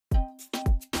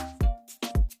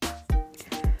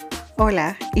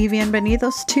Hola y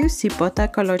bienvenidos to Cipota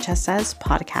Colochasa's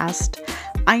podcast.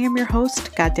 I am your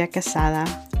host, Katia Quezada.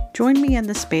 Join me in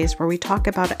the space where we talk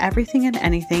about everything and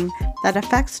anything that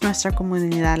affects nuestra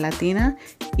comunidad latina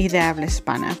y de habla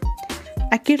hispana.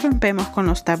 Aquí rompemos con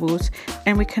los tabús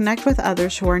and we connect with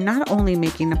others who are not only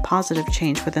making a positive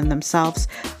change within themselves,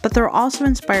 but they're also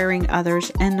inspiring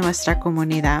others in nuestra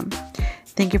comunidad.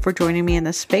 Thank you for joining me in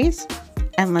this space,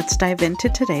 and let's dive into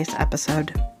today's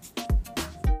episode.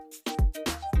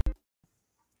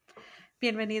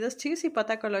 Bienvenidos to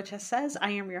Cipota Colocha Says. I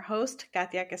am your host,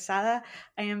 Katia Quezada.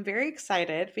 I am very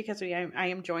excited because I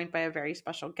am joined by a very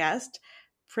special guest,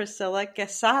 Priscilla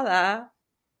Quezada.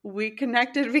 We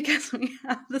connected because we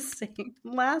have the same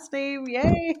last name.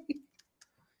 Yay!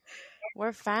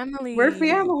 We're family. We're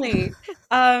family.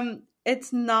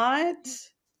 It's not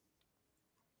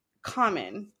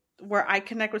common where I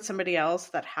connect with somebody else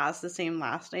that has the same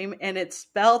last name and it's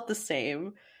spelled the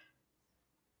same.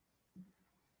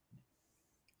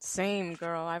 Same,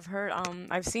 girl. I've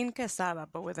seen Quezada,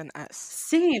 but with an S.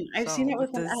 Same. I've seen it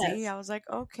with the an Z, S. I was like,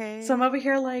 okay. So I'm over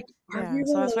here like, are we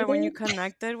so that's why when you related?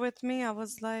 connected with me, I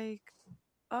was like,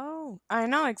 oh, I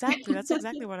know exactly. That's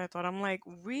exactly what I thought. I'm like,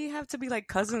 we have to be like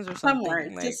cousins or something. Somewhere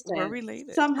Like distant. we're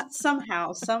related.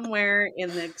 Somehow, somewhere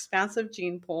in the expansive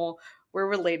gene pool, we're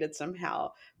related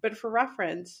somehow. But for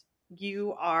reference,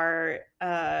 you are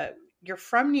you're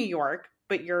from New York,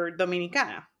 but you're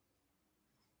Dominicana.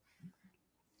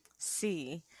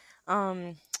 Sí.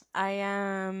 I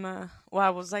am, I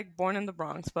was like born in the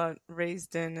Bronx, but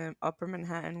raised in Upper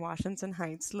Manhattan, Washington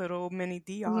Heights, little mini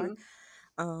DR.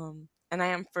 Mm-hmm. And I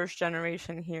am first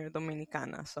generation here,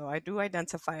 Dominicana. So I do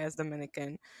identify as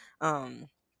Dominican,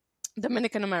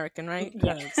 Dominican American, right?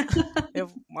 Because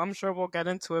I'm sure we'll get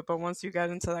into it, but once you get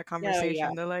into that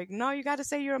conversation, they're like, no, you got to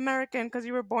say you're American because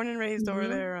you were born and raised over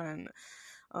there.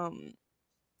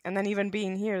 And then even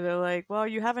being here, they're like, well,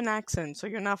 you have an accent, so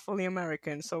you're not fully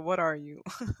American. So what are you?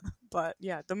 But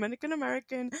yeah, Dominican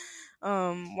American,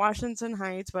 Washington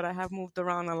Heights, but I have moved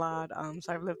around a lot.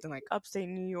 So I've lived in like upstate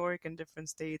New York and different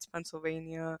states,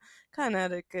 Pennsylvania,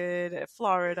 Connecticut,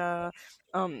 Florida,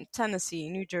 Tennessee,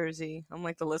 New Jersey. I'm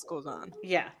like, the list goes on.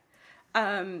 Yeah.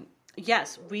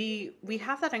 Yes, we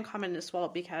have that in common as well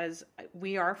because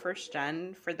we are first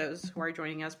gen. For those who are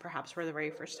joining us perhaps for the very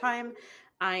first time,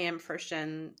 I am first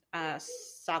gen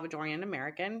Salvadorian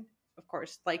American. Of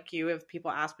course, like you, if people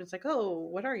ask me, it's like, oh,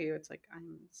 what are you? It's like,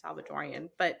 I'm Salvadorian.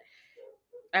 But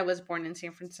I was born in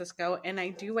San Francisco, and I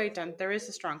do there is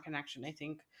a strong connection, I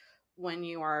think, when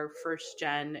you are first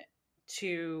gen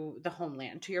to the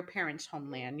homeland, to your parents'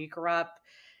 homeland. You grew up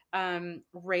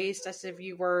raised as if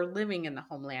you were living in the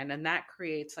homeland, and that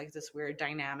creates like this weird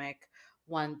dynamic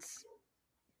once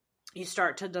you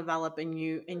start to develop and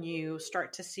you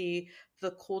start to see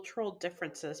the cultural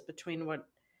differences between what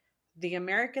the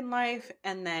American life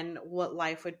and then what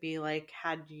life would be like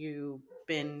had you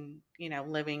been,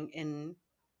 living in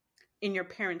your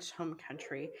parents' home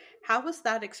country. How was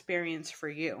that experience for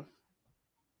you?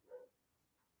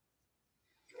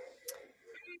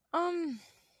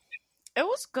 It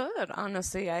was good,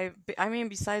 honestly. I mean,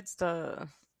 besides the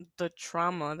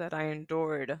trauma that I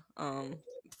endured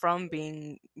from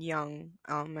being young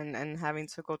and having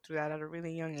to go through that at a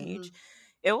really young age,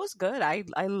 it was good. I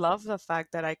love the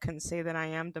fact that I can say that I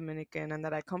am Dominican and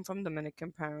that I come from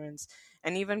Dominican parents.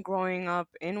 And even growing up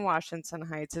in Washington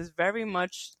Heights is very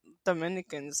much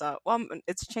Dominicans.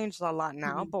 It's changed a lot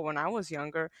now, but when I was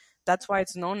younger, that's why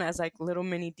it's known as like little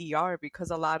mini DR, because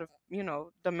a lot of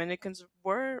Dominicans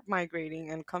were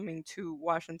migrating and coming to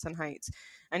Washington Heights.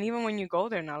 And even when you go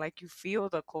there now, like, you feel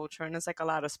the culture, and it's like a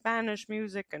lot of Spanish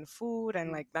music and food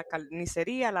and like la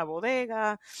carniceria, la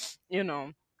bodega, you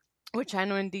know, which I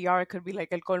know in DR could be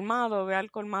like el colmado, ve al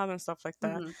colmado and stuff like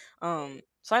that.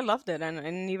 So I loved it,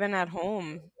 and even at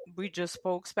home we just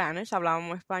spoke Spanish,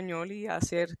 hablábamos español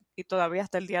y todavía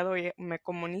hasta el día de hoy me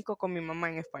comunico con mi mamá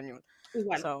en español.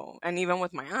 Igual. So, and even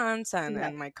with my aunts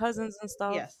and my cousins and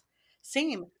stuff. Yes,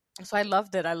 same. So I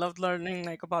loved it. I loved learning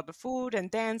like about the food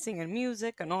and dancing and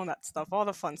music and all that stuff, all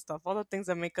the fun stuff, all the things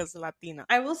that make us Latina.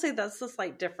 I will say that's the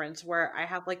slight difference where I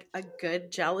have like a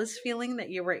good jealous feeling that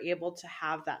you were able to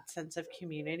have that sense of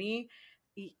community.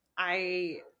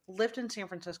 I lived in San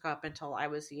Francisco up until I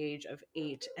was the age of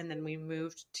 8, and then we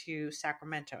moved to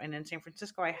Sacramento. And in San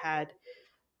Francisco, I had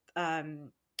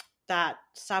that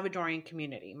Salvadorian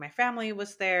community. My family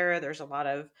was there. There's a lot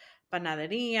of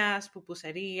panaderias,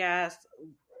 pupuserias,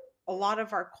 a lot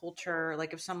of our culture.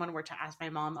 Like if someone were to ask my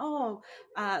mom, "Oh,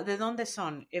 de dónde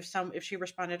son?" If she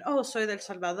responded, "Oh, soy del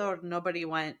Salvador," nobody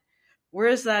went, "Where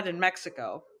is that in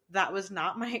Mexico?" That was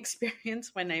not my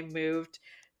experience when I moved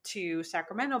to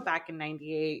Sacramento back in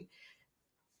 98,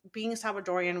 being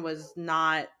Salvadorian was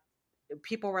not,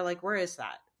 people were like, where is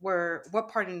that? Where, what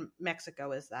part in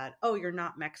Mexico is that? Oh, you're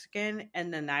not Mexican.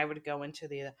 And then I would go into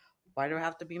the, why do I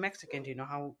have to be Mexican? Do you know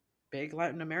how big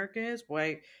Latin America is?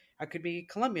 Why, I could be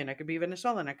Colombian, I could be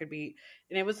Venezuelan, I could be,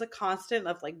 and it was a constant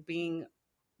of like being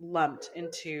lumped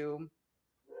into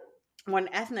one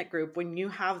ethnic group when you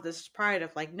have this pride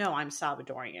of like, no, I'm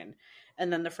Salvadorian.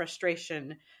 And then the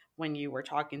frustration when you were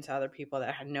talking to other people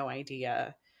that had no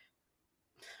idea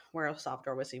where El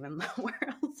Salvador was even where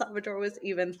El Salvador was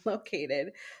even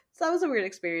located. So that was a weird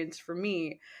experience for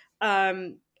me.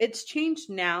 It's changed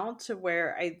now to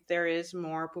where there is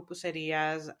more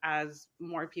pupuserias as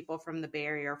more people from the Bay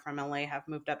Area or from LA have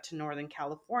moved up to Northern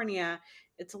California.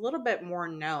 It's a little bit more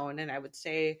known, and I would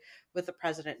say with the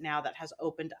president now that has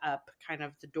opened up kind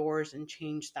of the doors and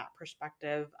changed that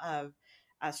perspective of,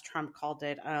 as Trump called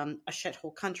it, a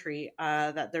shithole country.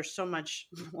 That there's so much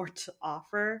more to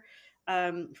offer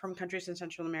from countries in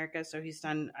Central America. So he's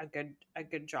done a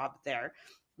good job there.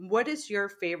 What is your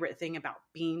favorite thing about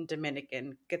being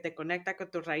Dominican? Que te conecta con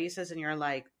tus raíces and you're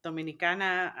like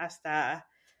Dominicana hasta,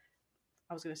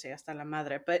 I was going to say hasta la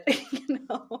madre, but you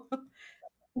know,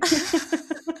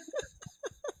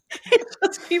 it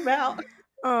just came out.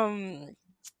 Um,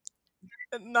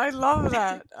 I love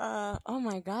that. Oh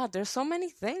my God, there's so many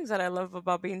things that I love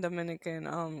about being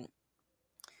Dominican.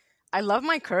 I love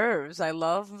my curves. I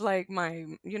love like my,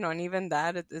 and even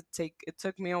that it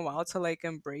took me a while to like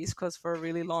embrace, because for a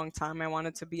really long time I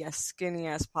wanted to be as skinny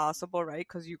as possible, right?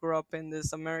 Because you grew up in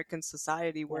this American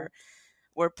society Yeah.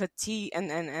 where petite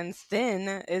and thin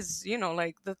is,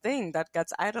 like the thing that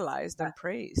gets idolized Yeah. and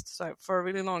praised. So for a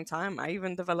really long time I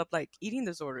even developed like eating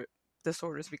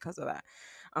disorders because of that.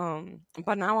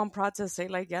 But now I'm proud to say,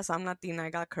 like, yes, I'm Latina, I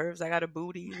got curves, I got a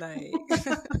booty, like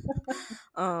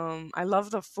I love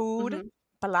the food. Mm-hmm.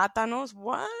 Plátanos,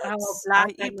 what? Oh, I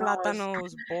eat plátanos.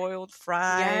 plátanos boiled,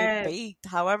 fried, Yes. baked,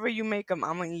 however you make them,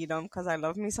 I'm gonna eat them because I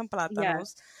love me some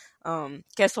Yes. plátanos.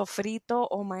 Queso frito,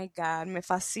 oh my God, me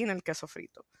fascina el queso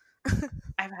frito.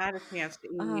 I've had a chance to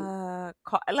eat.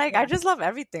 Like, I Yeah. just love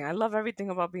everything. I love everything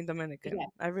about being Dominican. Yeah.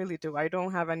 I really do. I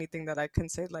don't have anything that I can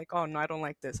say like, oh no, I don't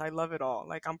like this. I love it all.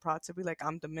 Like, I'm proud to be like,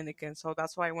 I'm Dominican. So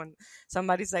that's why when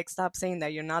somebody's like, stop saying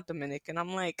that you're not Dominican,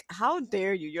 I'm like, how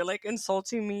dare you? You're like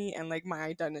insulting me and like my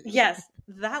identity. Yes,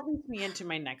 that leads me into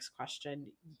my next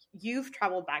question. You've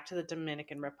traveled back to the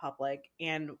Dominican Republic,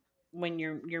 and when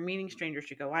you're meeting strangers,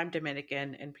 you go, "I'm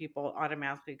Dominican," and people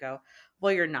automatically go,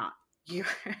 "Well, you're not. You're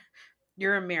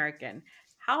you're American."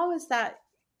 How is that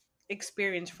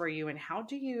experience for you, and how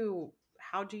do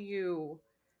you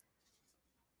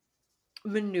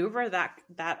maneuver that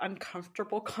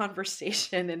uncomfortable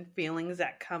conversation and feelings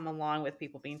that come along with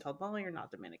people being told, "Well, you're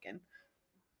not Dominican."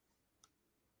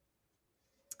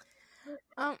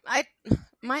 I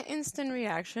My instant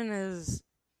reaction is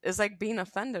like being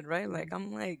offended, right? Like, Mhm.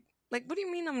 I'm like, what do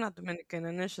you mean I'm not Dominican?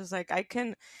 And it's just like I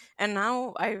can, and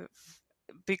now I've,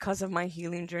 because of my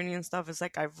healing journey and stuff, it's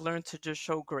like I've learned to just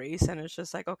show grace, and it's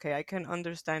just like, okay, I can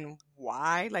understand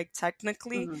why, like,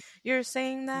 technically Mhm. you're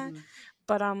saying that, Mhm.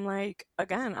 but I'm like,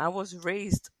 again, I was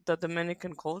raised the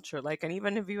Dominican culture. Like, and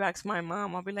even if you ask my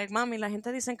mom, I'll be like, Mami, la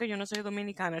gente dicen que yo no soy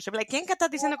dominicana. She'll be like, ¿Quién que está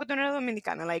diciendo que tú no eres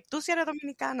dominicana? Like, tú sí eres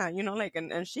dominicana, like,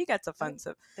 and she gets Oh,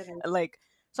 offensive. did I? Like,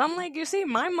 so I'm like, you see,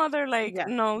 my mother, like, Yeah.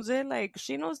 knows it. Like,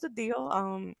 she knows the deal.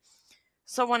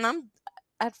 So when I'm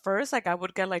at first, like, I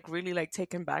would get like really like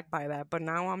taken back by that, but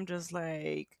now I'm just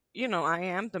like, I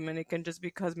am Dominican. Just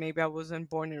because maybe I wasn't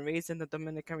born and raised in the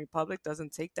Dominican Republic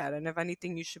doesn't take that. And if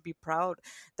anything, you should be proud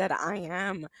that I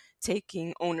am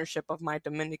taking ownership of my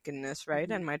Dominicanness, right?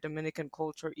 Mhm. And my Dominican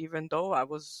culture, even though I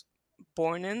was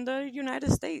born in the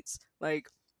United States. Like,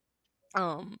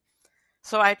 um,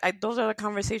 so I those are the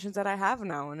conversations that I have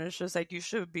now, and it's just like, you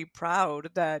should be proud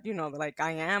that, like,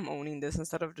 I am owning this,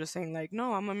 instead of just saying like,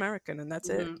 no, I'm American and that's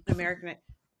it. American.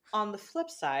 On the flip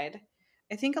side,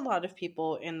 I think a lot of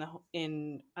people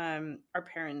in our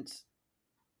parents'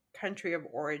 country of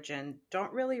origin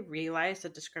don't really realize the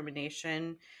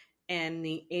discrimination and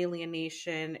the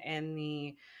alienation and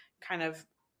the kind of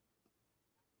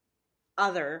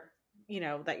other,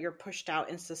 that you're pushed out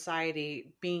in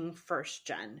society being first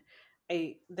gen.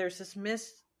 A there's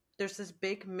this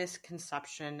big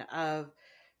misconception of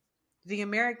the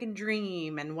American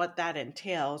dream and what that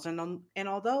entails. And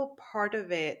although part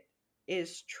of it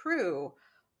is true,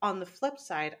 on the flip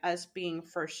side, us being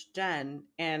first gen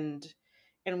and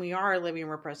we are a living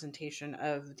representation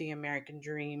of the American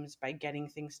dreams by getting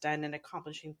things done and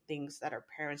accomplishing things that our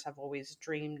parents have always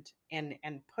dreamed and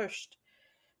pushed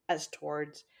us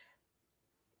towards.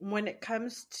 when it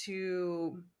comes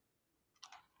to,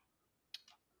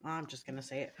 I'm just going to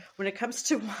say it, when it comes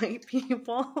to white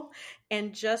people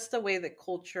and just the way that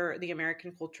culture, the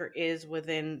American culture is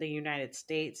within the United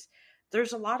States,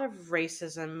 there's a lot of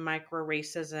racism, micro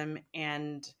racism,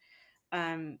 and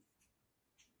um,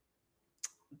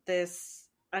 this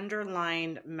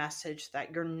underlined message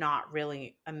that you're not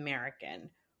really American.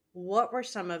 What were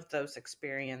some of those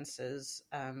experiences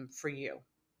for you?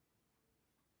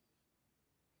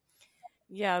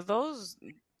 Yeah, those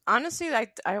honestly,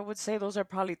 I would say those are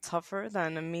probably tougher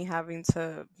than me having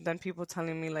to than people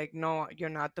telling me like, no, you're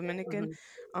not Dominican. Hmm.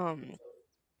 Um,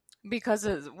 because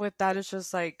with that, it's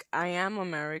just like I am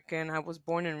American. I was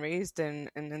born and raised in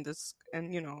this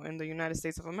and in the United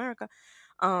States of America.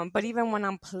 But even when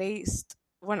I'm placed,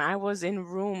 when I was in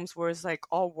rooms where it's like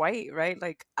all white, right?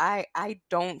 Like I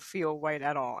don't feel white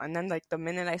at all. And then like the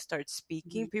minute I start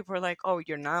speaking, people are like, "Oh,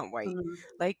 you're not white. Hmm.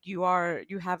 Like you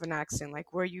have an accent.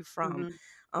 Like where are you from?"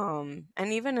 Hmm.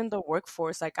 And even in the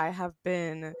workforce, like I have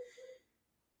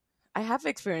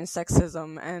experienced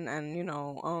sexism and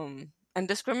and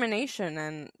discrimination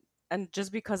and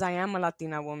just because I am a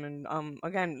Latina woman,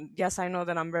 again, yes, I know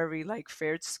that I'm very like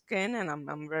fair skinned and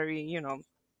I'm very,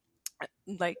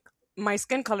 like my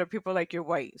skin color, people are like you're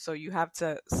white, so you have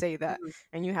to say that Hmm.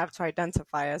 and you have to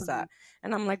identify as Hmm. that.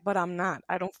 And I'm like, but I'm not.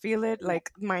 I don't feel it. Yeah.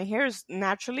 Like my hair is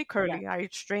naturally Yeah. curly. I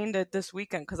strained it this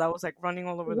weekend because I was like running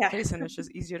all over the Yeah. place and it's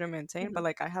just easier to maintain. But Hmm.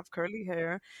 like I have curly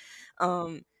hair,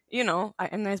 and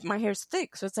my hair's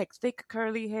thick, so it's like thick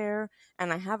curly hair,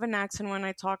 and I have an accent when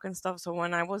I talk and stuff. So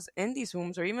when I was in these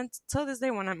rooms, or even till this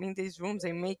day when I'm in these rooms,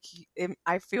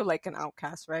 I feel like an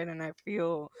outcast, right? And I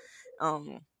feel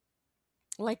um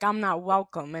like I'm not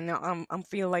welcome and I'm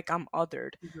feel like I'm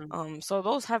othered. Hmm. So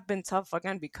those have been tough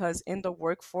again because in the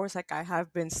workforce, like I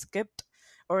have been skipped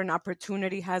or an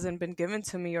opportunity hasn't been given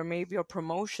to me or maybe a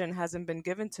promotion hasn't been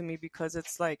given to me because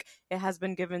it's like it has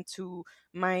been given to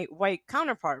my white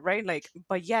counterpart, right? Like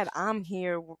but yet I'm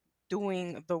here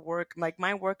doing the work. Like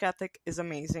my work ethic is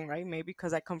amazing, right? Maybe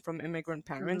because I come from immigrant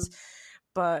parents, Hmm.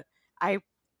 but I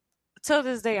till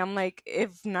this day I'm like,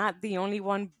 if not the only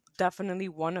one, definitely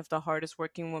one of the hardest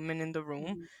working women in the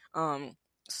room. Hmm. um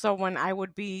so when I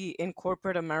would be in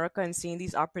corporate America and seeing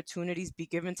these opportunities be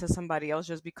given to somebody else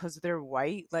just because they're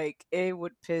white, like it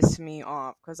would piss me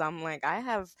off because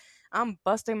I'm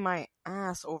busting my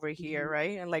ass over here, Hmm.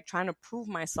 right? And like trying to prove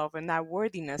myself and that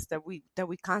worthiness that we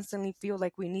constantly feel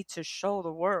like we need to show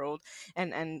the world.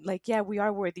 And like, yeah, we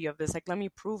are worthy of this. Like let me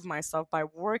prove myself by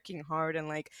working hard and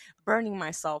like burning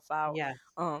myself out. Yeah.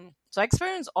 So I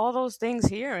experienced all those things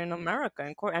here in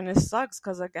America, and it sucks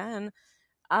because again,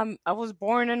 I was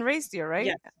born and raised here, right?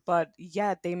 Yeah. But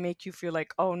yeah, they make you feel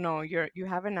like, oh no, you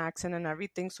have an accent and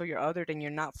everything, so you're other than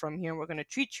you're not from here. We're gonna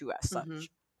treat you as Hmm. such.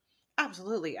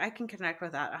 Absolutely. I can connect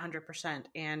with that 100%.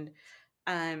 And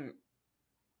um,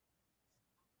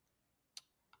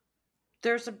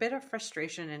 there's a bit of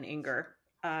frustration and anger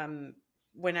um,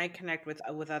 when I connect with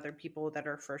other people that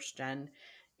are first gen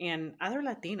and other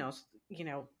Latinos.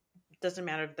 Doesn't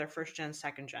matter if they're first gen,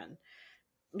 second gen.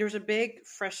 There's a big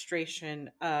frustration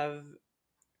of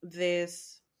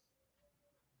this,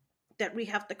 that we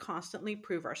have to constantly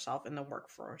prove ourselves in the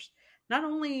workforce. Not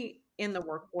only in the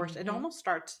workforce, it Mm-hmm. almost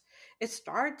starts. It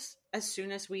starts as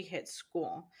soon as we hit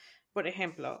school. Por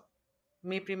ejemplo,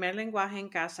 mi primer lenguaje en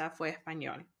casa fue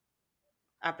español.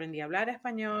 Aprendí a hablar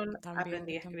español, También,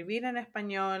 aprendí yo a también. escribir en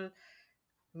español.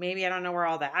 Maybe I don't know where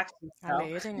all the accents A go.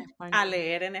 leer en A español.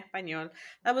 leer en español.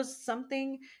 That was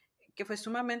something que fue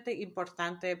sumamente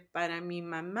importante para mi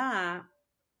mamá,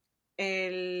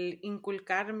 el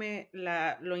inculcarme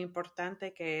lo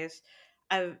importante que es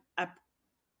a- a-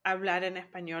 hablar en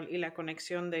español y la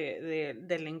conexión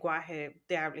del lenguaje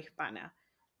de habla hispana,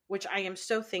 which I am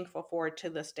so thankful for to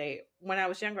this day. When I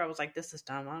was younger, I was like, this is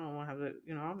dumb. I don't want to have it,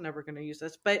 I'm never going to use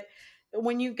this. But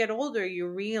when you get older, you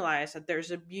realize that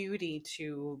there's a beauty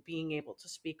to being able to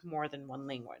speak more than one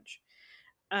language.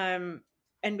 Um,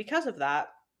 and because of that,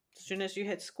 as soon as you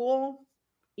hit school,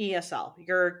 ESL,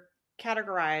 you're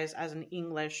categorized as an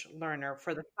English learner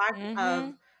for the fact Mm-hmm.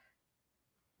 of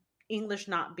English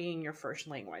not being your first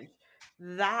language.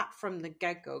 That from the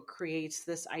get-go creates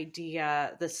this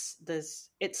idea, this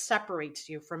it separates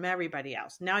you from everybody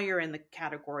else. Now you're in the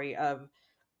category of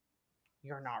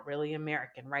you're not really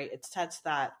American, right? It sets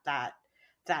that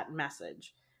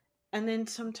message. And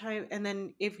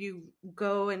then if you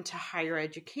go into higher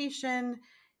education,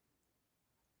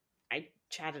 I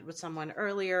chatted with someone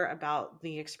earlier about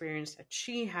the experience that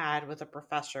she had with a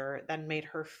professor that made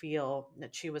her feel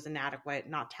that she was inadequate,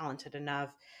 not talented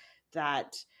enough,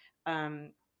 that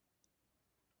um,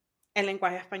 el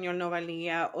lenguaje español no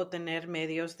valía o tener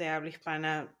medios de habla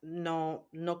hispana no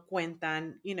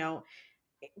cuentan,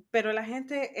 pero la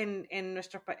gente en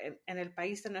el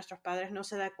país de nuestros padres no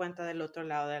se da cuenta del otro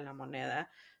lado de la moneda.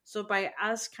 So by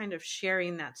us kind of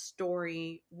sharing that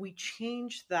story, we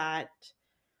change that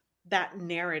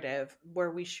narrative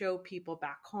where we show people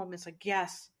back home. It's like,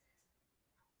 yes,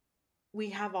 we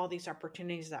have all these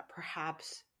opportunities that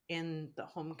perhaps in the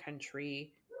home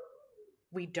country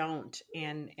we don't,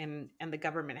 and the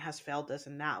government has failed us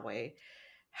in that way.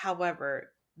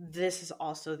 However, this is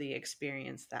also the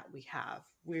experience that we have.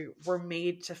 We're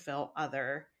made to feel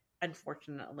other,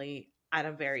 unfortunately, at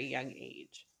a very young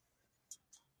age.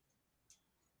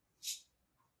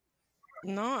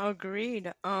 No,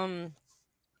 agreed.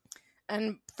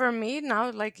 And for me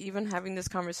now, like even having this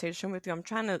conversation with you, I'm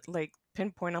trying to like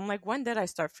pinpoint. I'm like, when did I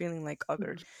start feeling like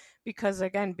other? Because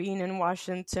again, being in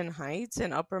Washington Heights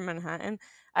in Upper Manhattan,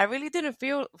 I really didn't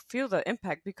feel the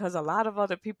impact because a lot of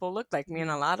other people looked like me,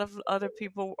 and a lot of other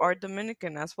people are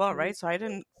Dominican as well, right? So I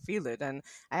didn't feel it, and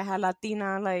I had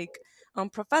Latina like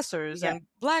professors Yeah, and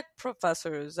black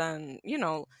professors, and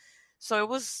so it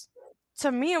was,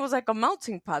 to me it was like a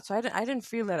melting pot. So I didn't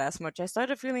feel it as much. I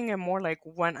started feeling it more like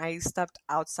when I stepped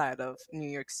outside of New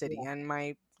York City, yeah, and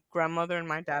my grandmother and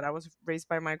my dad, I was raised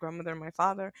by my grandmother and my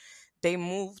father, they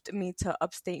moved me to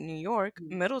upstate New York, mhm,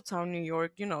 Middletown, New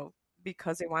York,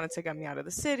 because they wanted to get me out of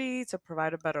the city to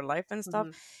provide a better life and stuff.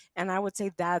 mhm, And I would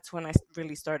say that's when I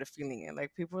really started feeling it.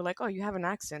 Like people were like, "Oh, you have an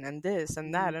accent and this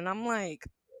and that," mhm. and I'm like,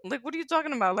 what are you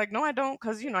talking about? Like, no, I don't,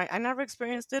 because I never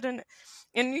experienced it in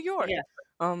New York. Yeah,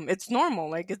 It's normal,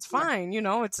 like it's yeah, fine,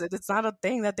 it's not a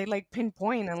thing that they like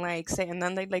pinpoint and like say, and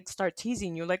then they like start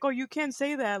teasing you like, oh, you can't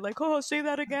say that, like, oh, say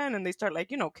that again, and they start like,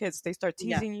 kids, they start yeah,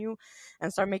 teasing you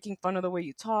and start making fun of the way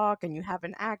you talk, and you have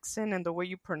an accent, and the way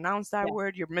you pronounce that yeah,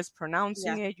 word, you're mispronouncing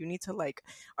yeah, it, you need to like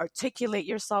articulate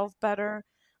yourself better.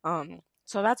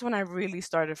 So that's when I really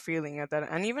started feeling it. That,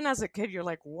 and even as a kid, you're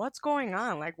like, what's going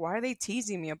on? Like, why are they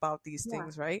teasing me about these yeah.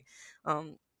 things, right?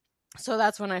 Um, so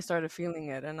that's when I started feeling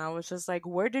it, and I was just like,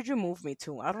 "Where did you move me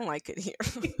to? I don't like it here.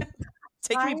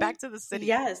 Take I me back to the city."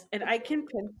 Yes, and I can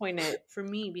pinpoint it for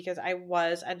me because I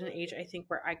was at an age I think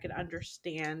where I could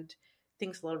understand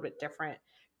things a little bit different.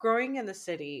 Growing in the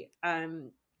city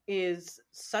is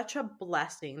such a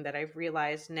blessing that I've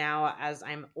realized now as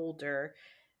I'm older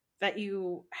that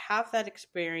you have that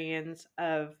experience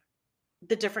of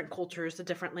the different cultures, the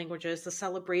different languages, the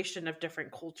celebration of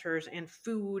different cultures and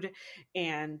food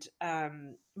and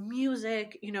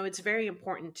music. It's very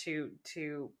important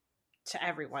to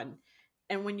everyone.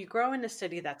 And when you grow in a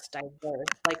city that's diverse,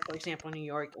 like for example, New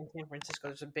York and San Francisco,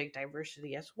 there's a big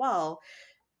diversity as well.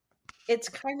 It's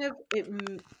kind of it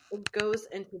goes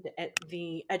into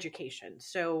the education.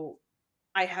 So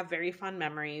I have very fond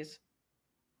memories,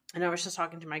 and I was just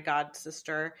talking to my god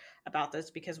sister about this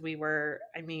because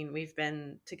we've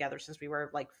been together since we were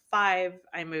like 5.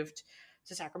 I moved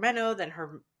to Sacramento, then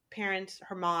her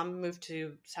mom moved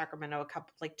to Sacramento a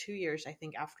couple, like 2 years, I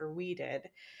think, after we did.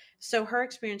 So her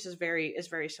experience is very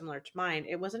similar to mine.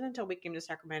 It wasn't until we came to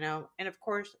Sacramento, and of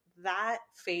course, that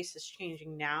face is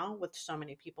changing now with so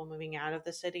many people moving out of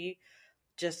the city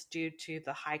just due to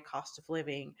the high cost of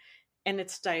living, and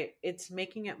it's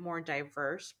making it more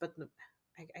diverse. But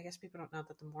I guess people don't know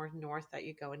that the more north that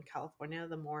you go in California,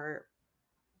 the more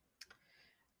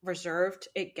reserved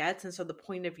it gets, and so the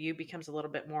point of view becomes a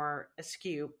little bit more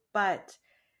askew. But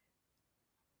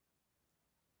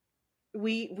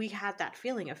we had that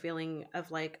feeling, a feeling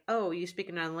of like, oh, you speak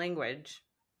another language,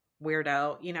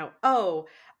 weirdo. Oh,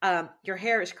 your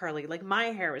hair is curly. Like my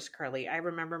hair is curly. I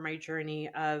remember my journey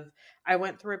of, I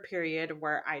went through a period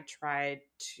where I tried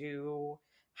to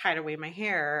hide away my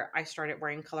hair. I started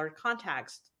wearing colored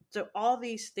contacts. So all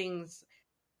these things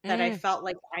that I Mm, felt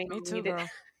like I me too, needed. girl.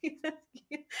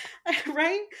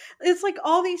 Right? It's like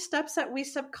all these steps that we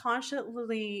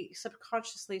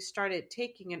subconsciously started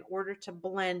taking in order to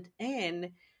blend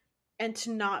in and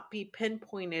to not be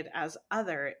pinpointed as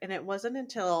other. And it wasn't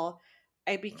until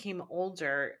I became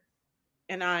older,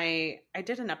 and I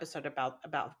did an episode about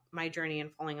my journey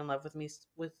and falling in love with mis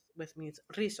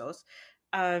rizos,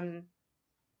 um,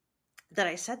 that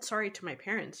I said sorry to my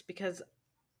parents, because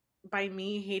by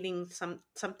me hating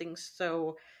something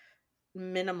so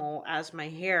minimal as my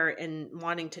hair and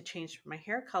wanting to change my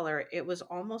hair color, it was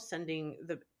almost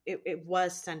it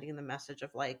was sending the message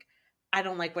of like, I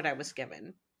don't like what I was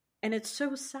given. And it's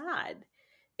so sad.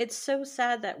 It's so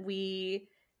sad that we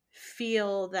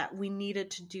feel that we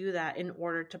needed to do that in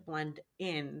order to blend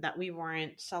in, that we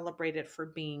weren't celebrated for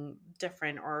being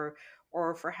different, or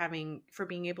for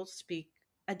being able to speak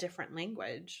a different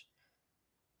language.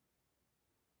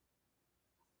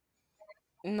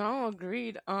 No,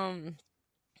 agreed.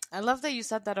 I love that you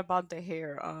said that about the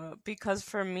hair, because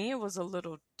for me it was a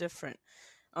little different.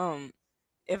 Um,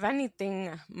 if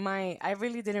anything, my I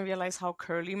really didn't realize how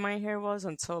curly my hair was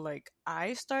until like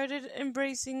I started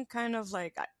embracing kind of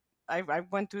like I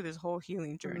went through this whole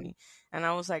healing Hmm. journey, and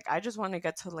I was like, I just want to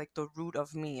get to like the root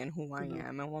of me and who I Hmm.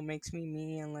 am and what makes me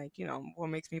me, and like, what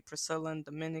makes me Priscilla and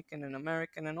Dominican and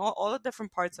American and all the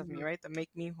different parts of me, Hmm. right, that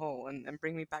make me whole and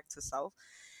bring me back to self.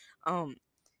 Um,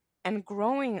 and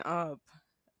growing up,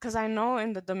 because I know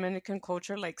in the Dominican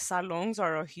culture, like salons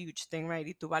are a huge thing, right?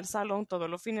 Y tú vas al salón todos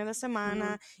los fines de Hmm.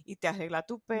 semana y te arregla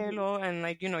tu Hmm. pelo, and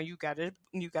like, you got it,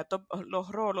 you got los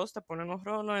rolos, te ponen los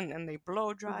rolos, and they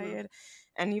blow dry Hmm. it.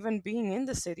 And even being in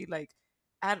the city, like,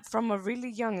 from a really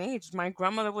young age, my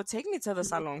grandmother would take me to the Hmm.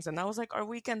 salons, and that was like our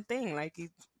weekend thing. Like,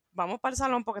 vamos para el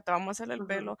salón porque te vamos a hacer el Hmm.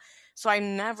 pelo. So I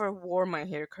never wore my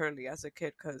hair curly as a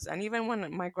kid, and even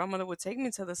when my grandmother would take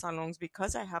me to the salons,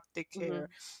 because I have thick Hmm. hair,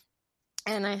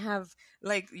 and I have,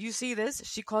 like, you see this,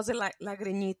 she calls it like la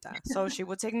greñita. So she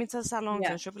would take me to salons Yeah.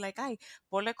 and she'll be like, ay,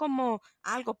 ponle como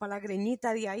algo para la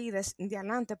greñita de ahí, de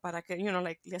adelante, para que,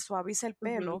 like, le suavice el Hmm.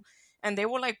 pelo. And they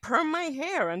would like perm my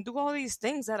hair and do all these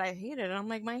things that I hated. And I'm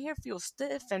like, my hair feels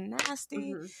stiff and nasty.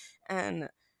 Hmm. And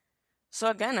so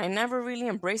again, I never really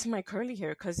embraced my curly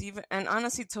hair, because even, and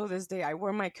honestly, till this day, I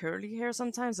wear my curly hair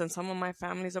sometimes, and some of my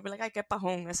families will be like, "Ay, qué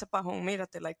pajón, ese pajón,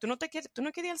 mírate, like, tú no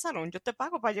querías al salón, yo te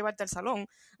pago para llevarte al salón,"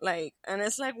 like, and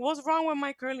it's like, what's wrong with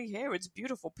my curly hair? It's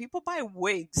beautiful. People buy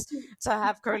wigs to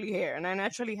have curly hair, and I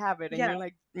naturally have it, and Yeah. you're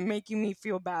like making me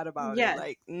feel bad about it. Yes.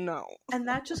 Like, no. And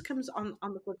that just comes on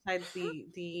the flip side,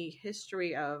 the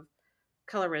history of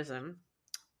colorism,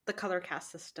 the color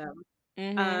caste system.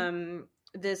 Mhm. Um,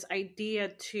 this idea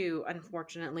too,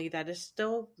 unfortunately, that is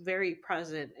still very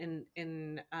present in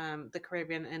the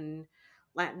Caribbean and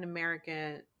Latin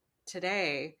America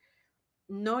today.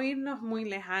 No irnos muy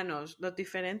lejanos, los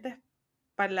diferentes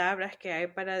palabras que hay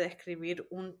para describir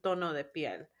un tono de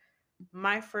piel.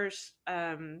 My first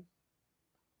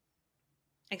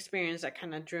experience that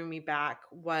kind of drew me back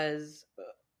was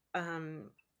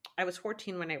um, I was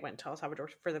 14 when I went to El Salvador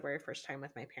for the very first time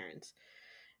with my parents.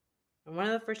 And one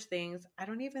of the first things, I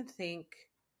think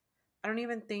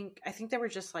they were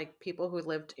just like people who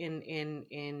lived in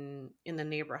the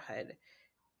neighborhood.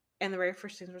 And the very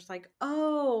first thing was like,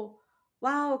 "Oh,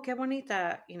 wow, qué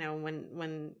bonita."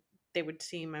 When they would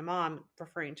see my mom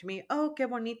referring to me, "Oh, qué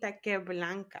bonita, qué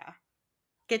blanca."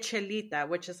 Que chelita,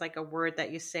 which is like a word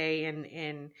that you say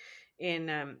in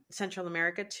Central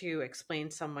America to explain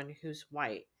someone who's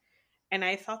white. And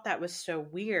I thought that was so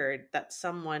weird that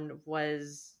someone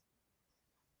was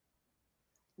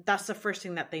that's the first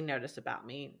thing that they notice about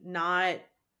me, not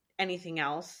anything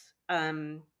else.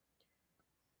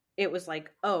 It was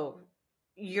like, oh,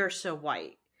 you're so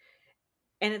white.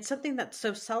 And it's something that's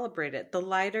so celebrated. The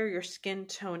lighter your skin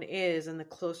tone is and the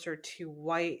closer to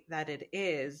white that it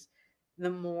is, the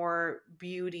more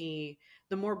the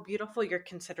more beautiful you're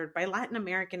considered by Latin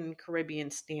American and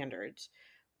Caribbean standards.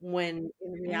 When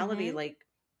in reality, Mhm. like,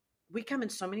 we come in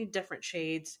so many different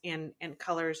shades and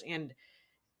colors, and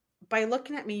by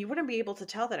looking at me, you wouldn't be able to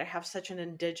tell that I have such an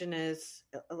indigenous,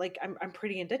 like, I'm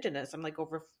pretty indigenous. I'm like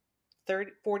over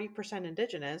 40%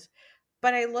 indigenous,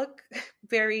 but I look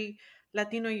very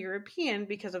Latino European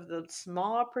because of the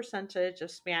small percentage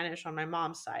of Spanish on my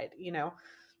mom's side.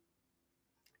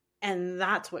 And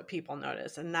that's what people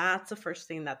notice. And that's the first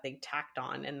thing that they tacked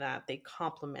on and that they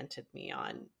complimented me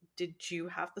on. Did you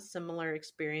have the similar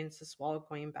experience as well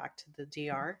going back to the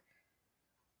DR?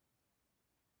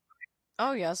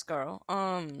 Oh yes, girl.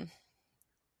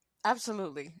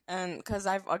 Absolutely. And because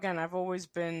I've always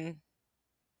been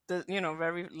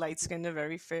very light skinned and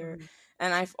very fair. Hmm.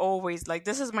 And I've always, like,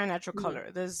 this is my natural Hmm.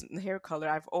 color, this hair color.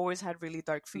 I've always had really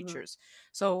dark Hmm. features.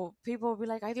 So people will be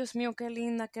like, ay, Dios mío, qué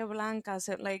linda, qué blanca.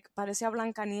 Like, parecía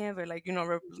Blanca Nieve, like,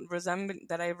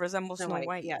 that I resemble Snow Snow White,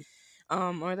 White. yeah.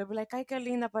 Or they'll be like, ay, qué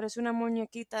linda, parece una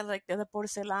muñequita, like, de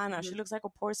porcelana. Hmm. She looks like a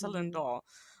porcelain Hmm. doll.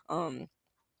 Um,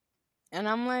 and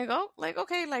I'm like, oh, like,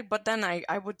 okay, like, but then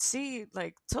I would see,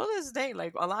 like, till this day,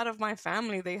 like, a lot of my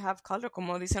family, they have color,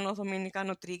 como dicen los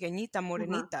dominicanos, trigueñita, Uh-huh.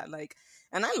 morenita, like,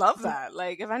 and I love Mhm. that.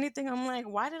 Like, if anything, I'm like,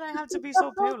 why did I have to be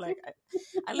so pale? Like,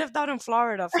 I lived out in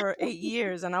Florida for 8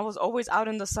 years, and I was always out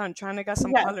in the sun trying to get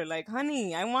some Yes. color. Like,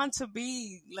 honey, I want to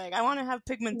be, like, I want to have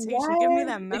pigmentation. Give me Yes,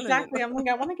 that melanin. exactly. I'm like,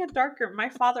 I want to get darker. My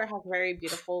father has very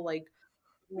beautiful, like,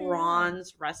 Yeah.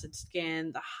 bronze, russet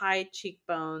skin, the high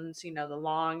cheekbones, the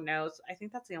long nose. I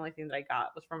think that's the only thing that I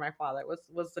got was from my father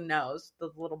was the nose, the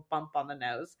little bump on the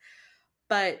nose.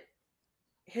 But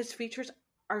his features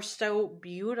are so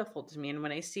beautiful to me, and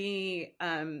when I see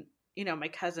my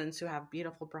cousins who have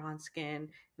beautiful bronze skin,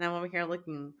 and I'm over here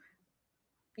looking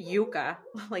yucca,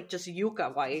 like just yucca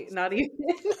white, not even,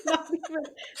 not even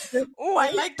just Oh,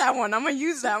 I like that one. I'm gonna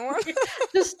use that one.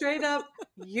 just straight up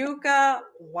yucca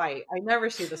white. I never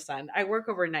see the sun. I work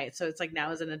overnight, so it's like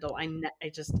now as an adult, I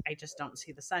just don't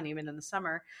see the sun even in the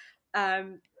summer.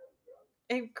 Um,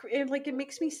 and like it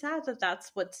makes me sad that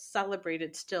that's what's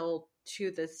celebrated still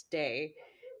to this day.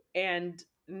 And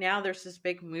now there's this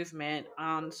big movement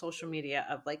on social media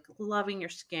of like loving your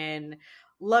skin,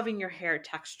 loving your hair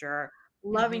texture,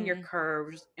 loving your Mm-hmm.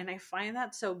 curves, and I find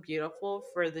that so beautiful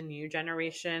for the new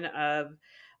generation of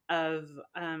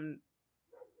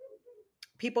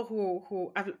people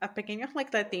who a pequeños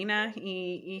like Latina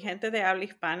y gente de habla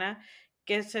hispana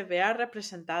que se vea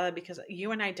representada, because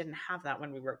you and I didn't have that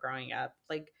when we were growing up.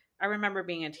 Like I remember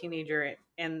being a teenager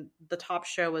and the top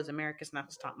show was America's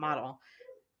Next Top Model,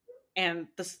 and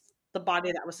the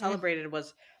body that was Mm. celebrated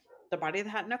was the body that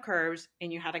had no curves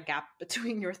and you had a gap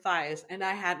between your thighs, and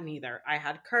I had neither. I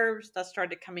had curves that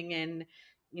started coming in,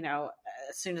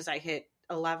 as soon as I hit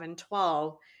 11,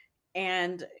 12,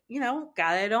 and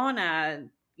caderona,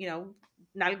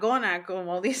 nalgona,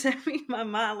 como dice mi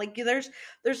mamá. Like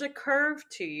there's a curve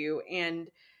to you, and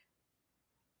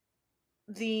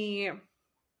the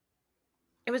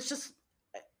it was just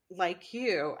like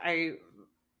you. I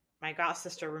My god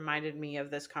sister reminded me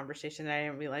of this conversation that I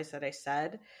didn't realize that I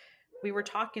said. We were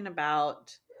talking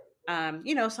about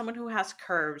someone who has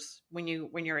curves. When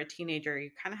you're a teenager,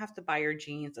 you kind of have to buy your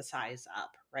jeans a size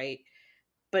up, right?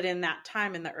 But in that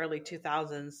time, in the early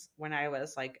 2000s, when I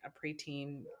was like a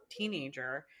preteen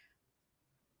teenager,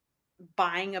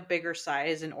 buying a bigger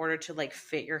size in order to like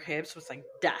fit your hips was like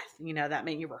death. That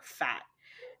meant you were fat.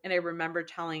 And I remember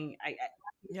I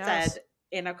Yes. said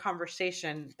in a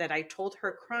conversation that I told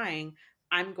her crying,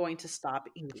 I'm going to stop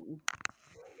eating.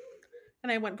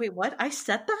 And I went, wait, what? I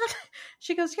said that?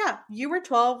 She goes, yeah, you were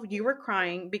 12. You were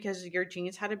crying because your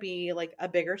jeans had to be like a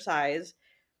bigger size.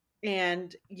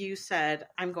 And you said,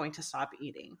 I'm going to stop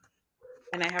eating.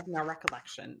 And I have no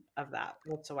recollection of that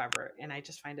whatsoever. And I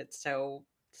just find it so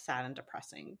sad and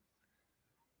depressing.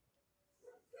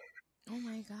 Oh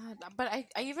my god. But I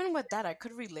even with that I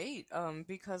could relate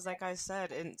because like I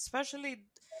said, and especially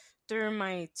during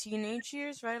my teenage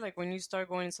years, right? Like when you start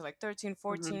going into like 13,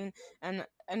 Hmm. 14, and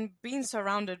being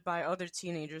surrounded by other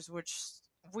teenagers, which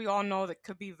we all know that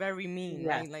could be very mean, Yes.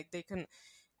 right? Like they can,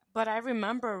 but I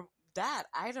remember that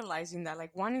idolizing that,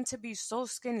 like wanting to be so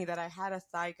skinny that I had a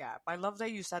thigh gap. I love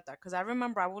that you said that because I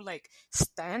remember I would like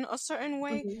stand a certain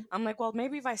way. Hmm. I'm like, well,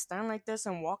 maybe if I stand like this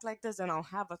and walk like this, then I'll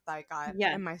have a thigh gap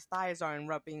Yes. and my thighs aren't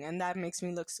rubbing, and that makes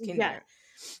me look Yes. skinnier.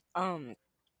 Um,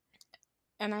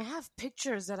 and I have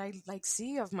pictures that I like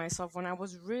see of myself when I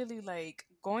was really like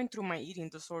going through my eating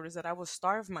disorders, that I would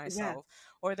starve Yes. myself,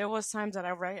 or there was times that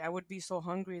I would be so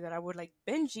hungry that I would like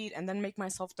binge eat and then make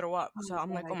myself throw up. Oh So my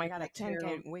I'm God, like, I oh my did god, I that can't too.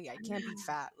 gain weight, I can't be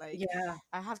fat, like Yeah.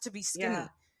 I have to be Yeah.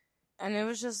 skinny. And it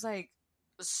was just like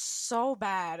so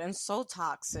bad and so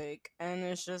toxic, and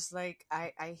it's just like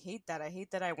I hate that. I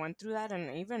hate that I went through that,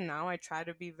 and even now I try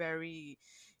to be very,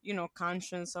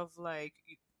 conscious of like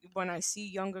when I see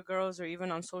younger girls or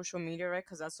even on social media, right?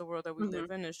 Because that's the world that we Hmm. live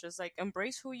in. It's just like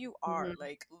embrace who you are, Hmm.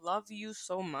 like love you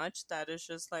so much that it's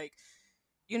just like,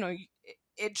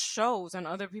 it shows, and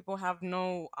other people have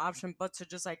no option but to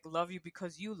just like love you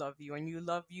because you love you, and you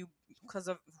love you because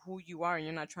of who you are, and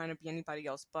you're not trying to be anybody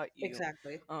else but you.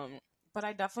 Exactly. um but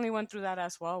I definitely went through that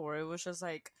as well, where it was just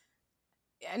like,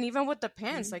 and even with the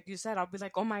pants, Hmm. like you said, I'll be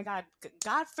like, oh my god,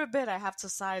 God forbid I have to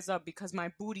size up because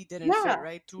my booty didn't Yeah. fit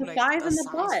right through The like thighs a and the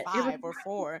size butt. It was 5 or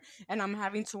 4, and I'm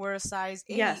having to wear a size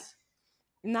 8. yes.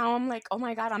 Now I'm like, oh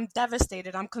my god, I'm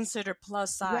devastated. I'm considered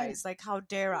plus Yes. size. Like, how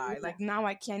dare I? Yeah. Like, now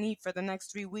I can't eat for the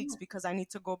next 3 weeks Yeah. because I need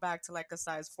to go back to like a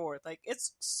size 4. Like,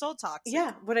 it's so toxic.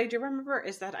 Yeah, what I do remember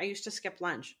is that I used to skip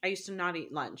lunch. I used to not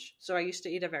eat lunch. So I used to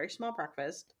eat a very small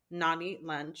breakfast, not eat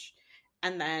lunch,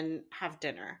 and then have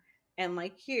dinner. And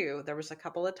like you, there was a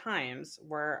couple of times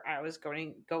where I was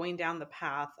going down the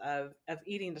path of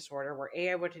eating disorder, where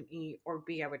A, I wouldn't eat, or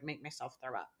B, I would make myself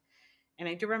throw up. And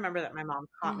I do remember that my mom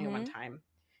caught me one Mm-hmm. time,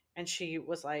 and she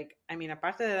was like, I mean,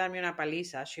 aparte de darme una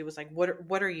paliza, she was like,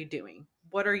 what are you doing?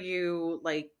 What are you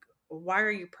like? Why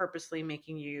are you purposely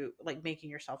making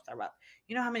yourself throw up?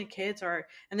 You know how many kids are?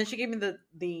 And then she gave me the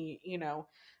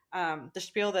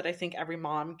spiel that I think every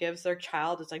mom gives their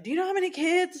child. It's like, do you know how many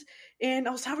kids in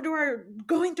El Salvador are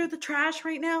going through the trash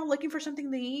right now looking for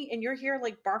something to eat, and you're here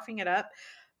like barfing it up?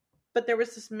 But there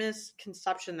was this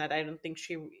misconception that I don't think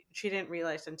she didn't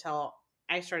realize until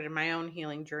I started my own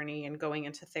healing journey and going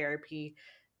into therapy,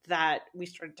 that we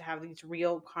started to have these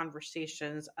real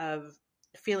conversations of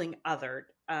feeling othered,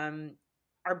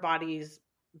 our bodies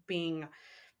being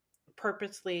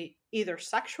purposely either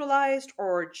sexualized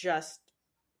or just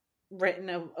written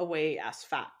away as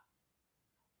fat,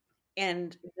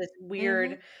 and this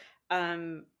Mm-hmm. weird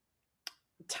um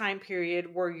time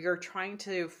period where you're trying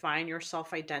to find your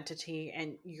self identity,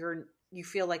 and you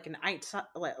feel like an outside,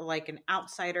 like an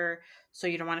outsider, so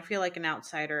you don't want to feel like an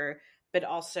outsider, but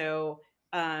also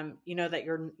you know that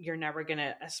you're never going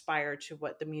to aspire to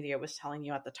what the media was telling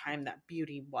you at the time that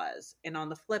beauty was. And on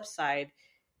the flip side,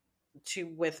 to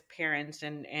with parents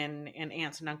and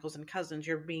aunts and uncles and cousins,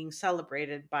 you're being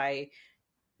celebrated by,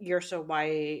 you're so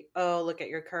white, oh look at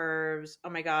your curves, oh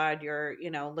my god, you're,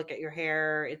 you know, look at your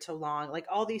hair, it's so long, like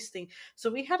all these things.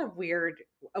 So we had a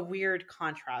weird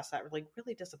contrast that like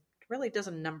really does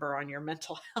a number on your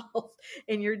mental health,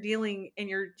 and you're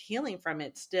healing from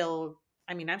it still.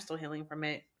 I mean, I'm still healing from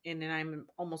it, and I'm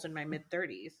almost in my mid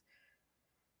 30s.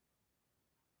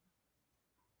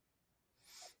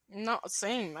 No,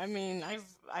 same. I mean,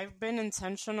 I've been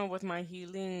intentional with my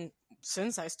healing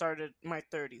since I started my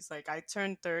 30s. Like I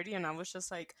turned 30 and I was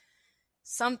just like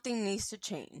something needs to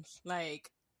change.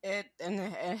 Like it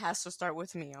has to start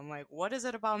with me. I'm like, what is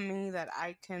it about me that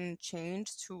I can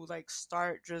change to like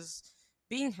start just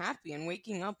being happy and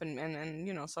waking up and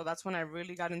you know, so that's when I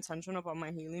really got intentional about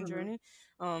my healing Hmm. journey.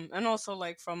 And also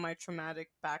like from my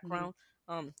traumatic Hmm. background,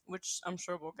 which I'm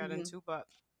sure we'll get Hmm. into, but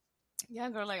yeah,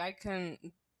 girl, like I can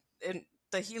it,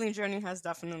 the healing journey has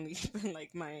definitely been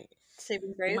like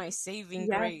Saving grace. my saving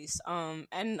Yes. grace.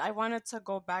 And I wanted to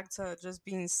go back to just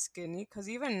being skinny because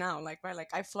even now, like right, like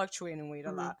I fluctuate in weight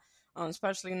a Hmm. lot,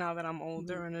 especially now that I'm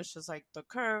Hmm. older and it's just like the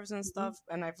curves and Hmm. stuff,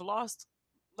 and I've lost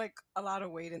like a lot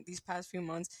of weight in these past few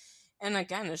months. And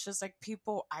again, it's just like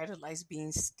people idolize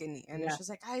being skinny, and it's Yes. just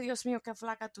like, ay, Dios mío, qué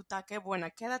flaca tú estás, qué buena,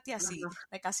 quédate así, Uh-huh.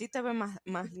 like así te ves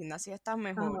más linda, así estás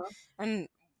mejor. Uh-huh. And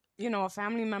you know, a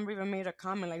family member even made a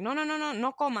comment like, no, no, no, no,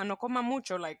 no coma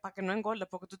mucho, like, para que no engorde,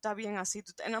 porque tú estás bien así.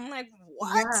 And I'm like,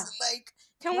 what? Yeah. Like,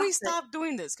 can we Plastic. stop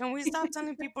doing this? Can we stop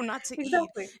telling people not to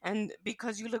eat Exactly. and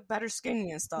because you look better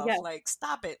skinny and stuff? Yes. Like,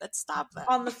 stop it. Let's stop that.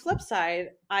 On the flip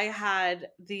side, I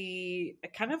had the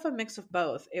kind of a mix of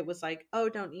both. It was like, oh,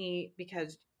 don't eat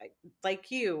because,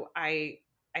 like you, I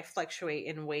fluctuate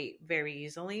in weight very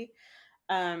easily.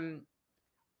 Um,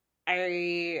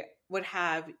 I would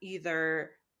have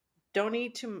either don't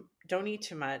eat too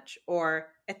much,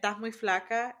 or estás muy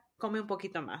flaca, come un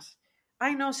poquito más.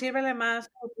 Ay no, sírvele más,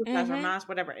 frutas or Mm-hmm. más,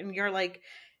 whatever. And you're like,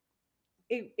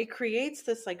 it creates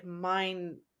this like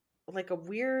mind, like a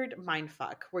weird mind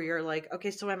fuck where you're like,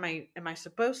 okay, so am I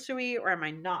supposed to eat or am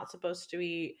I not supposed to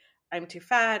eat? I'm too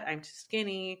fat, I'm too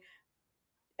skinny.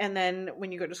 And then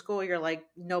when you go to school, you're like,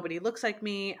 nobody looks like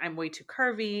me, I'm way too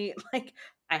curvy, like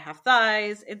I have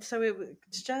thighs. And so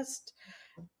it's just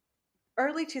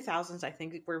early 2000s, I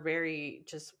think, were very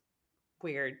just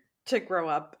weird to grow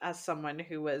up as someone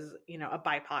who was, a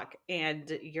BIPOC, and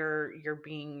you're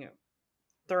being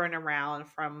thrown around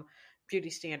from beauty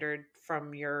standard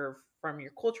from your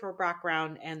cultural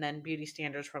background, and then beauty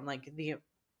standards from like the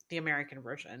American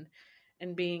version,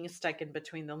 and being stuck in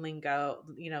between the lingo,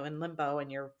 in limbo,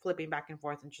 and you're flipping back and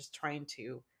forth and just trying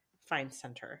to find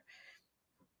center.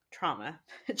 Trauma.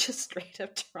 Just straight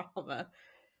up trauma.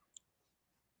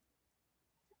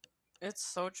 It's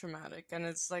so traumatic. And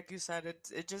it's like you said,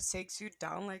 it just takes you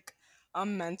down like a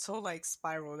mental like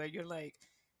spiral that you're like,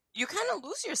 you kind of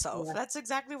lose yourself. Yeah. That's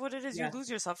exactly what it is. You Yes. lose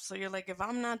yourself. So you're like, if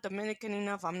I'm not Dominican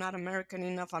enough, I'm not American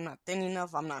enough, I'm not thin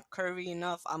enough, I'm not curvy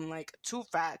enough, I'm like too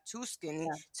fat, too skinny,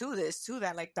 Yeah. too this, too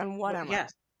that. Like, then what am I?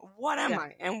 Yes. What am Yes.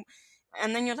 I?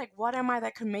 And then you're like, what am I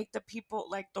that can make the people,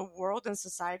 like the world and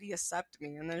society accept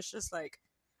me? And then it's just like,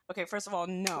 okay, first of all,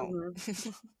 no. Hmm.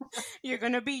 You're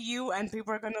gonna be you, and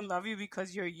people are gonna love you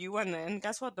because you're you. And then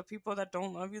guess what? The people that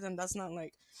don't love you, then that's not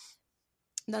like,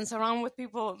 then surround with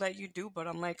people that you do. But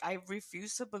I'm like, I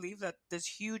refuse to believe that this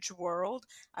huge world,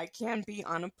 I can't be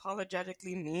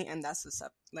unapologetically me, and that's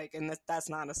and that's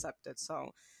not accepted.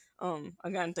 So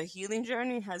again, the healing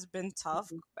journey has been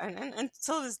tough, and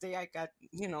till this day I got,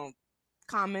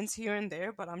 comments here and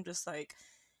there, but I'm just like,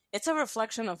 it's a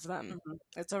reflection of them. Hmm.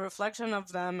 It's a reflection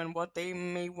of them and what they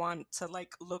may want to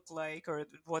like look like, or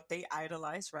what they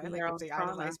idolize, right? And Like their if own they trauma.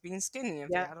 idolize being skinny,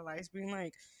 if they Yeah. idolize being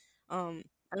like, um,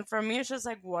 and for me, it's just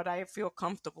like what I feel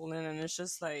comfortable in, and it's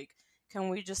just like, can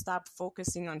we just stop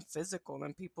focusing on physical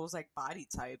and people's like body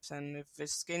types, and if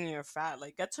it's skinny or fat,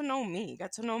 like get to know me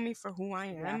for who I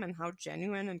Yeah. am and how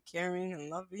genuine and caring and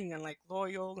loving and like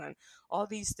loyal and all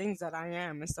these things that I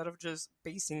am, instead of just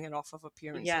basing it off of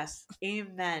appearances. Yes,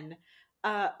 amen.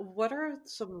 What are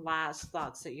some last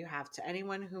thoughts that you have to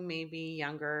anyone who may be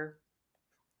younger,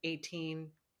 18,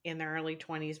 in their early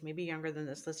 20s, maybe younger than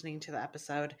this, listening to the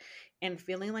episode and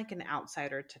feeling like an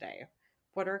outsider today,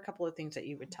 what are a couple of things that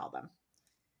you would tell them?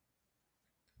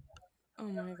 Oh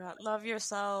my God. Love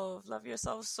yourself. Love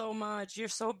yourself so much. You're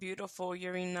so beautiful.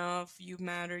 You're enough. You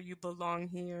matter. You belong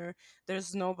here.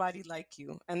 There's nobody like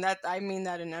you. And that, I mean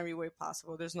that in every way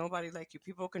possible. There's nobody like you.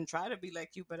 People can try to be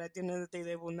like you, but at the end of the day,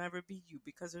 they will never be you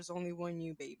because there's only one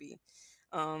you, baby.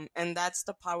 And that's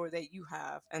the power that you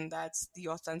have. And that's the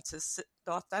authentic,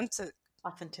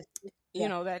 Authenticity. you Yeah.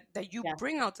 know, that you Yeah.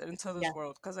 bring out into Yeah. this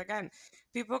world. Because again,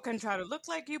 people can try to look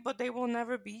like you, but they will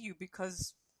never be you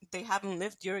because they haven't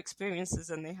lived your experiences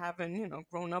and they haven't, you know,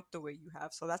 grown up the way you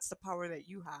have. So that's the power that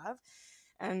you have.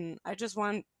 And I just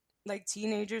want like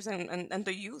teenagers and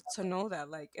the youth to know that,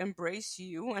 like, embrace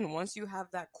you. And once you have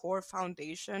that core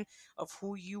foundation of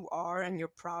who you are and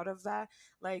you're proud of that,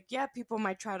 like, yeah, people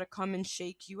might try to come and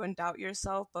shake you and doubt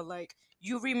yourself, but like,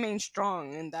 you remain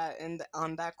strong in that,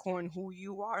 on that core and who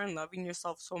you are, and loving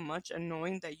yourself so much and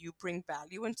knowing that you bring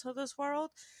value into this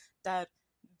world, that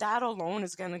that alone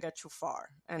is going to get you far,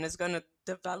 and it's going to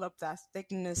develop that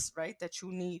thickness, right, that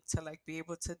you need to like be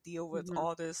able to deal with Hmm.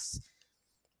 all this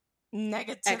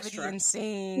negativity Extra. and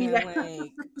saying and Yeah.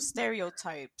 like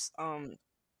stereotypes,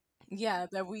 yeah,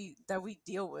 that we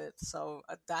deal with. So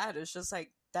that is just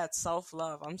like that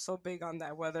self-love. I'm so big on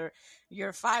that, whether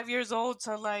you're 5 years old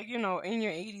to like, you know, in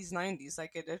your 80s, 90s,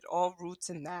 like it all roots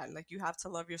in that. Like, you have to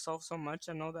love yourself so much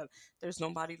and know that there's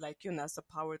nobody like you, and that's the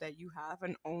power that you have,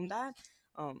 and own that.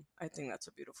 I think that's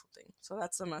a beautiful thing. So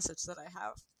that's the message that I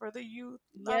have for the youth.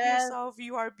 Love Yes. yourself.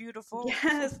 You are beautiful.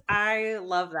 Yes, I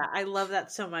love that. I love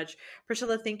that so much.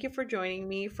 Priscilla, thank you for joining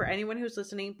me. For anyone who's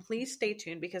listening, please stay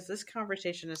tuned because this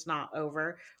conversation is not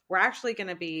over. We're actually going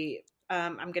to be,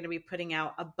 I'm going to be putting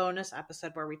out a bonus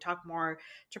episode where we talk more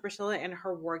to Priscilla and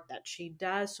her work that she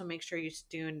does. So make sure you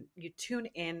tune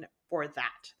in for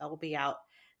that. That will be out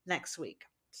next week.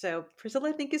 So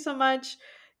Priscilla, thank you so much.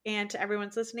 And to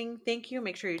everyone's listening, thank you.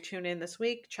 Make sure you tune in this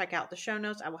week. Check out the show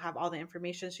notes. I will have all the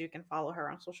information so you can follow her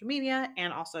on social media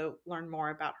and also learn more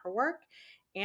about her work.